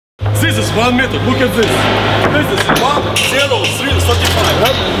This is 1 meter, look at this. This is 1-0-3-35.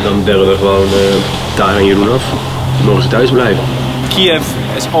 Dan bellen we gewoon daar en Jeroen af. Dan mogen ze thuis blijven. Kiev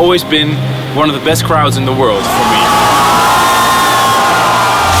has always been one of the best crowds in the world for me.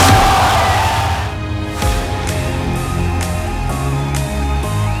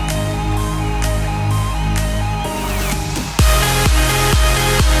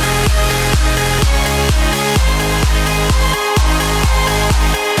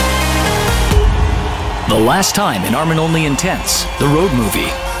 The last time in Armin Only Intense, the road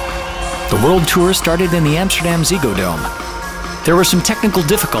movie. The world tour started in the Amsterdam Ziggo Dome. There were some technical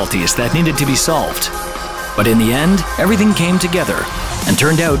difficulties that needed to be solved. But in the end, everything came together and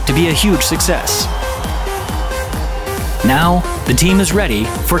turned out to be a huge success. Now, the team is ready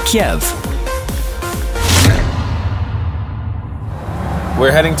for Kiev.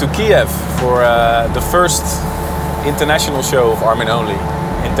 We're heading to Kiev for the first international show of Armin Only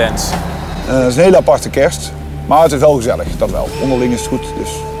Intense. Het is een hele aparte kerst, maar het is wel gezellig, dat wel. Onderling is het goed, dus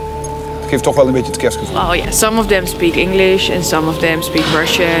het geeft toch wel een beetje het kerstgevoel. Oh yeah, some of them speak English and some of them speak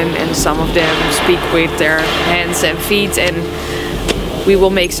Russian and some of them speak with their hands and feet and we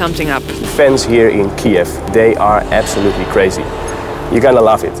will make something up. Fans here in Kiev, they are absolutely crazy. You're gonna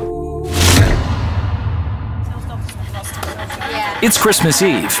love it. It's Christmas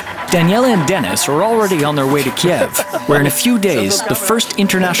Eve. Daniela and Dennis are already on their way to Kiev, where in a few days the first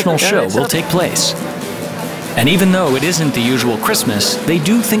international show will take place. And even though it isn't the usual Christmas, they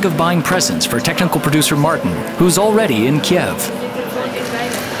do think of buying presents for technical producer Martin, who's already in Kiev.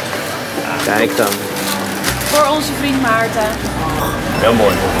 Kijk dan. Voor onze vriend Maarten. Heel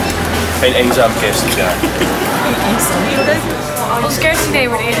mooi. Geen eenzaam kerst dit jaar. Ons kerstdiner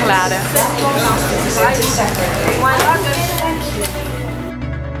wordt ingeladen.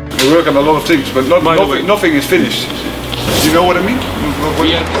 We work on a lot of things, but nothing is finished. You know what I mean?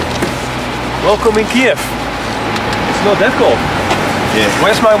 Welcome in Kiev. It's not that cold. Yeah.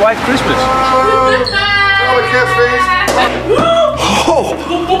 Where's my white Christmas? Oh.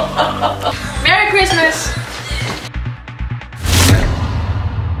 Merry Christmas!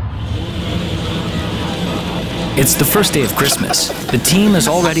 It's the first day of Christmas. The team is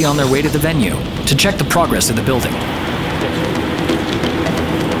already on their way to the venue to check the progress of the building.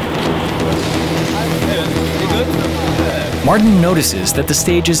 Martin notices that the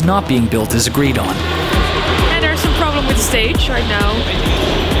stage is not being built as agreed on. And there's some problem with the stage right now.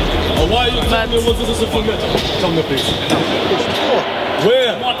 Why you tell me what this is for me? Tell me please.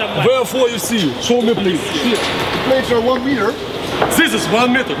 Where for you see? Show me please. The plates are 1 meter. This is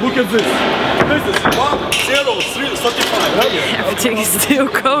 1 meter, look at this. This is 1-0-3-35. Everything is still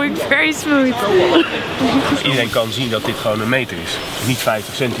going very smooth. Iedereen kan zien dat dit gewoon een meter is. Niet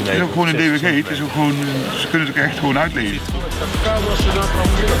 50 centimeter. Het is ook gewoon een DWG, het is ook gewoon, ze kunnen het ook echt gewoon uitleggen.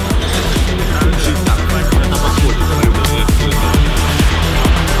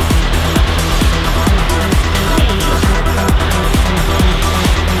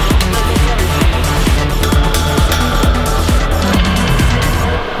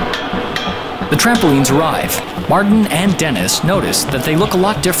 The trampolines arrive. Martin and Dennis notice that they look a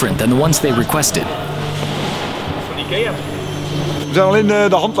lot different than the ones they requested. We zijn alleen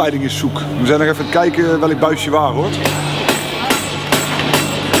de handleiding is zoek. We zijn nog even aan het kijken welk buisje waar hoort.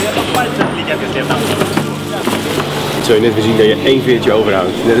 Zul je net weer zien dat je 1 veertje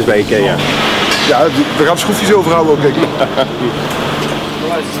overhoudt, net als bij Ikea. Ja, we gaan schroefjes overhouden ook, denk ik.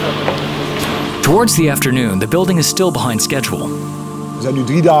 Towards the afternoon, the building is still behind schedule. We zijn nu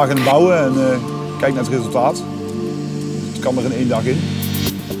 3 dagen aan het bouwen en kijk naar het resultaat. Het kan er in 1 dag in,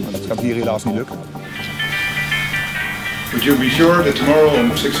 maar dat gaat hier helaas niet lukken. Would you be sure that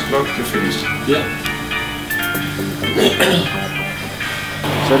tomorrow at 6 o'clock you're finished? Yeah.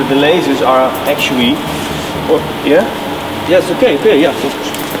 So the lasers are actually, yeah? Yes, okay, yeah.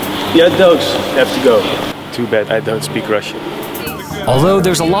 Yeah, those have to go. Too bad I don't speak Russian. Although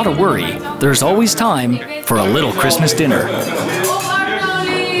there's a lot of worry, there's always time for a little Christmas dinner.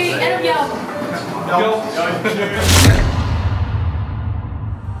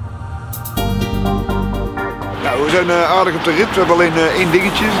 Nou, we zijn aardig op de rit. We hebben alleen 1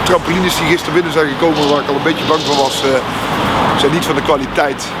 dingetje. De trampolines die gisteren binnen zijn gekomen, waar ik al een beetje bang voor was, zijn niet van de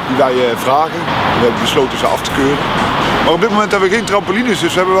kwaliteit die wij vragen. We hebben besloten ze af te keuren. Maar op dit moment hebben we geen trampolines,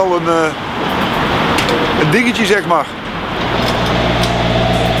 dus we hebben wel een dingetje, zeg maar.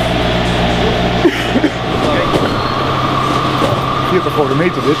 40 voor de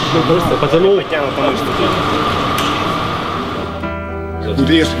meter dit.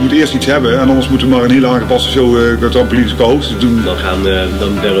 Je moet eerst iets hebben en anders moeten we maar een hele aangepaste show trampolines qua hoogte doen.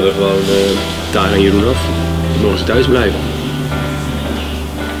 Dan bellen we gewoon daar en Jeroen af. Dan mogen ze thuis blijven.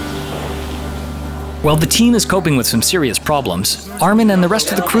 While the team is coping with some serious problems, Armin and the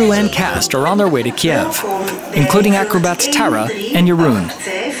rest of the crew and cast are on their way to Kiev, including acrobats Tara and Jeroen.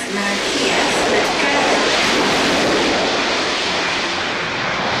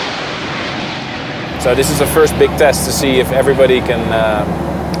 So this is the first big test to see if everybody can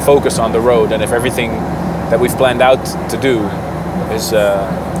focus on the road and if everything that we've planned out to do is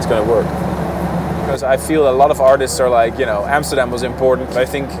going to work. Because I feel a lot of artists are like, you know, Amsterdam was important, but I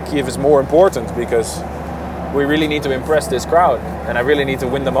think Kiev is more important because we really need to impress this crowd and I really need to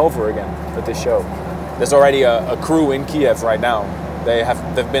win them over again with this show. There's already a crew in Kiev right now.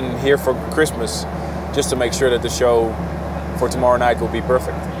 They've been here for Christmas just to make sure that the show for tomorrow night will be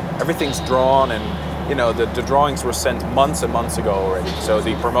perfect. Everything's drawn and, you know, the drawings were sent months and months ago already, so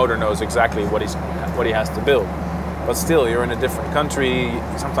the promoter knows exactly what he has to build. But still, you're in a different country,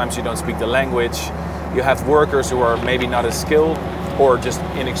 sometimes you don't speak the language, you have workers who are maybe not as skilled or just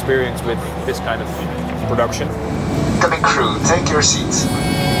inexperienced with this kind of production. Incoming crew, take your seats.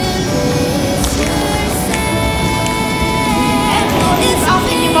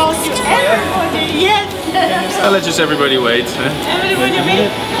 I'll let just everybody wait. Everybody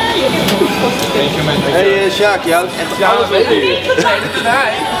wait. Hey, Sjaak, ja. Alles met hier.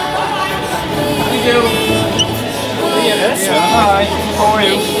 Hi, how are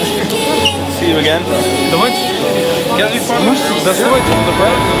you? See you again. Deutsch? Can you follow? That's Deutsch on the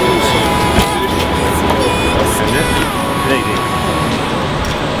break.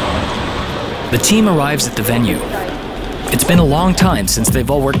 The team arrives at the venue. It's been a long time since they've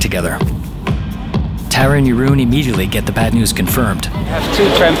all worked together. Tara and Jeroen immediately get the bad news confirmed. We have two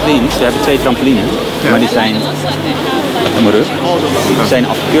trampolines. We have 2 trampolines, maar die zijn op mijn rug. Die zijn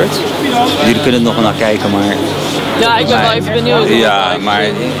afgekeurd. Jullie kunnen er nog wel naar kijken, maar... Ja, ik ben wel even benieuwd. Ja, maar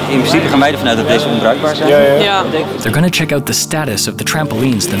in principe gaan wij ervan uit dat deze onbruikbaar zijn. Ja. They're going to check out the status of the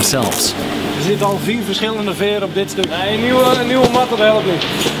trampolines themselves. Er zitten al 4 verschillende veren op dit stuk. Nee, een nieuwe mat, dat helpt niet.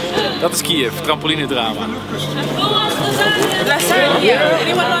 Dat is Kiev, trampolinedrama. Lasagne.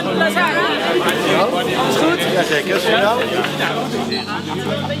 Iemand want lasagne? Alles goed? Ja, zeker.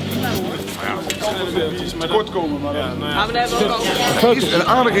 Kort komen, maar er is een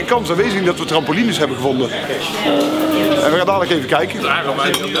aardige kans aanwezig dat we trampolines hebben gevonden. En we gaan dadelijk even kijken.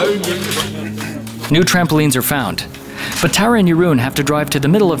 New trampolines are found, but Tara and Jeroen have to drive to the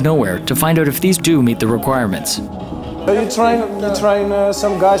middle of nowhere to find out if these do meet the requirements. You train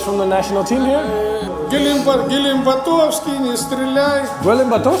some guys from the national team here? Гелем Батовский, не стреляй. Willem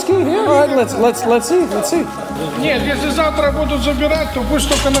Batowski here? All right, let's see. Нет, если завтра будут забирать, то пусть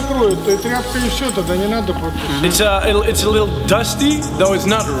только накроют. Тряпка и все, тогда не надо против. It's a little dusty, though it's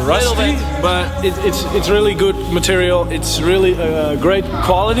not rusty, but it's really good material. It's really great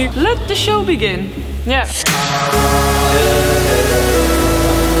quality. Let the show begin. Yeah.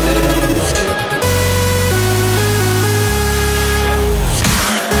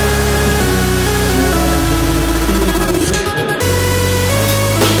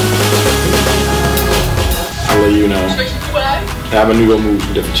 You know. Ja, maar nu wel moe,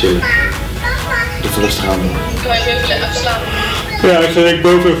 moet even chillen. Even rustig aan doen. Kan je even slapen? Ja, ik ga ik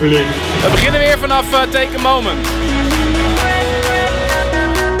boven even liggen. We beginnen weer vanaf Take a Moment.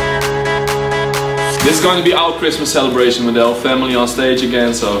 This is going to be our Christmas celebration with our family on stage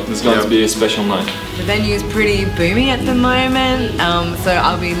again, so it's going to be a special night. The venue is pretty booming at the moment, so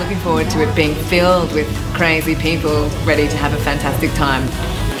I'll be looking forward to it being filled with crazy people ready to have a fantastic time.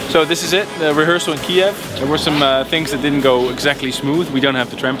 So this is it, the rehearsal in Kiev. There were some things that didn't go exactly smooth. We don't have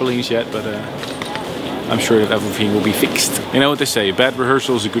the trampolines yet, but I'm sure that everything will be fixed. You know what they say, a bad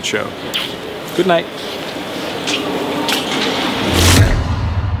rehearsal is a good show. Good night.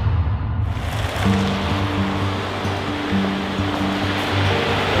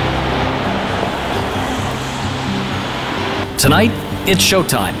 Tonight, it's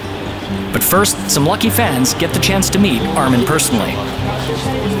showtime. But first, some lucky fans get the chance to meet Armin personally.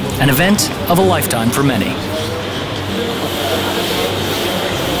 An event of a lifetime for many.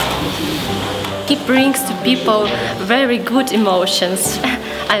 He brings to people very good emotions.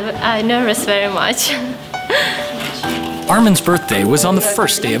 I nervous very much. Armin's birthday was on the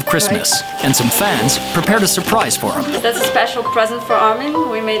first day of Christmas, and some fans prepared a surprise for him. That's a special present for Armin.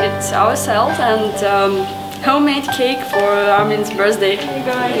 We made it ourselves and homemade cake for Armin's birthday.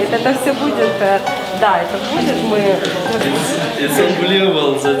 It's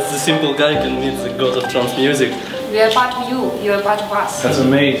unbelievable that the simple guy can meet the god of trance music. We are part of you, you are part of us. That's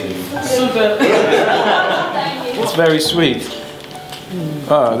amazing. Super. It's very sweet.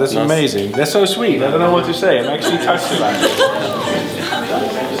 Oh, that's amazing. That's so sweet. I don't know what to say. I'm actually touched about it.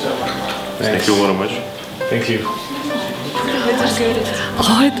 Thank you very much. Thank you.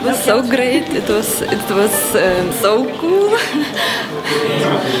 Oh, it was so great. It was so cool.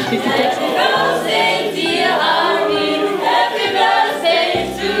 Happy birthday, dear Armin. Happy birthday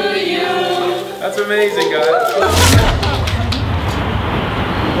to you. That's amazing, guys.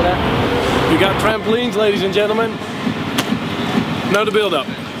 We got trampolines, ladies and gentlemen. Now the build-up.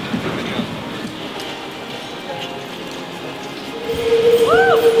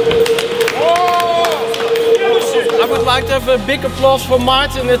 I would like to have a big applause for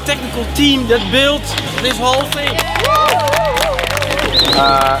Martin and the technical team that built this whole thing.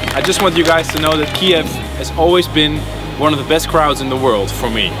 I just want you guys to know that Kiev has always been one of the best crowds in the world for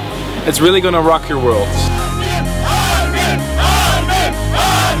me. It's really gonna rock your world.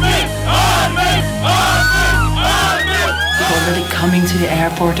 Already coming to the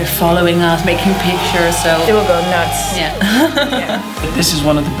airport, they're following us, making pictures, so They will go nuts. yeah. Yeah. This is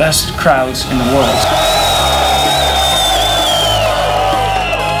one of the best crowds in the world.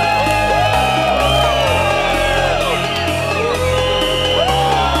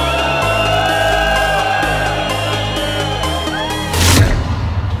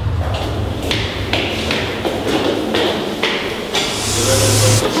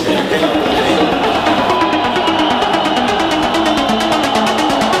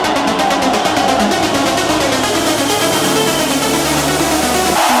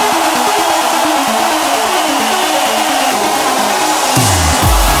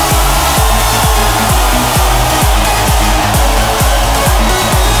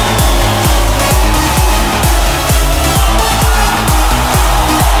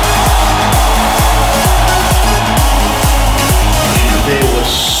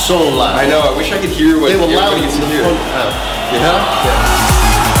 So loud. I know, I wish I could hear what they were loud. You can hear. Yeah? Yeah.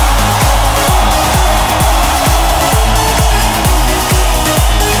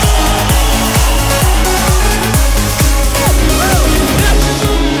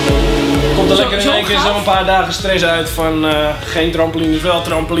 Komt er lekker in één keer zo'n paar dagen stress uit van geen trampolines, wel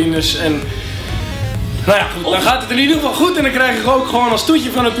trampolines en... Nou ja, goed, dan gaat het in ieder geval goed en dan krijg ik ook gewoon als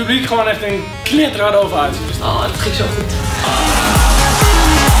toetje van het publiek gewoon echt een knetterhard over uitzicht. Dus oh, dat ging zo goed.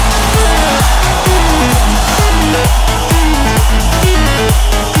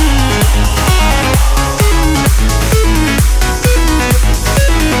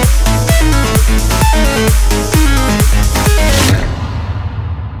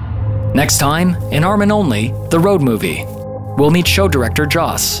 Next time, in Armin Only, the road movie. We'll meet show director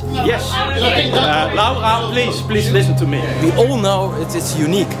Joss. Yes. Laura, please listen to me. We all know it's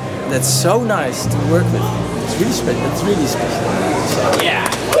unique. That's so nice to work with. It's really special. It's really special. So,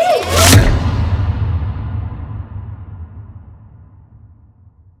 yeah.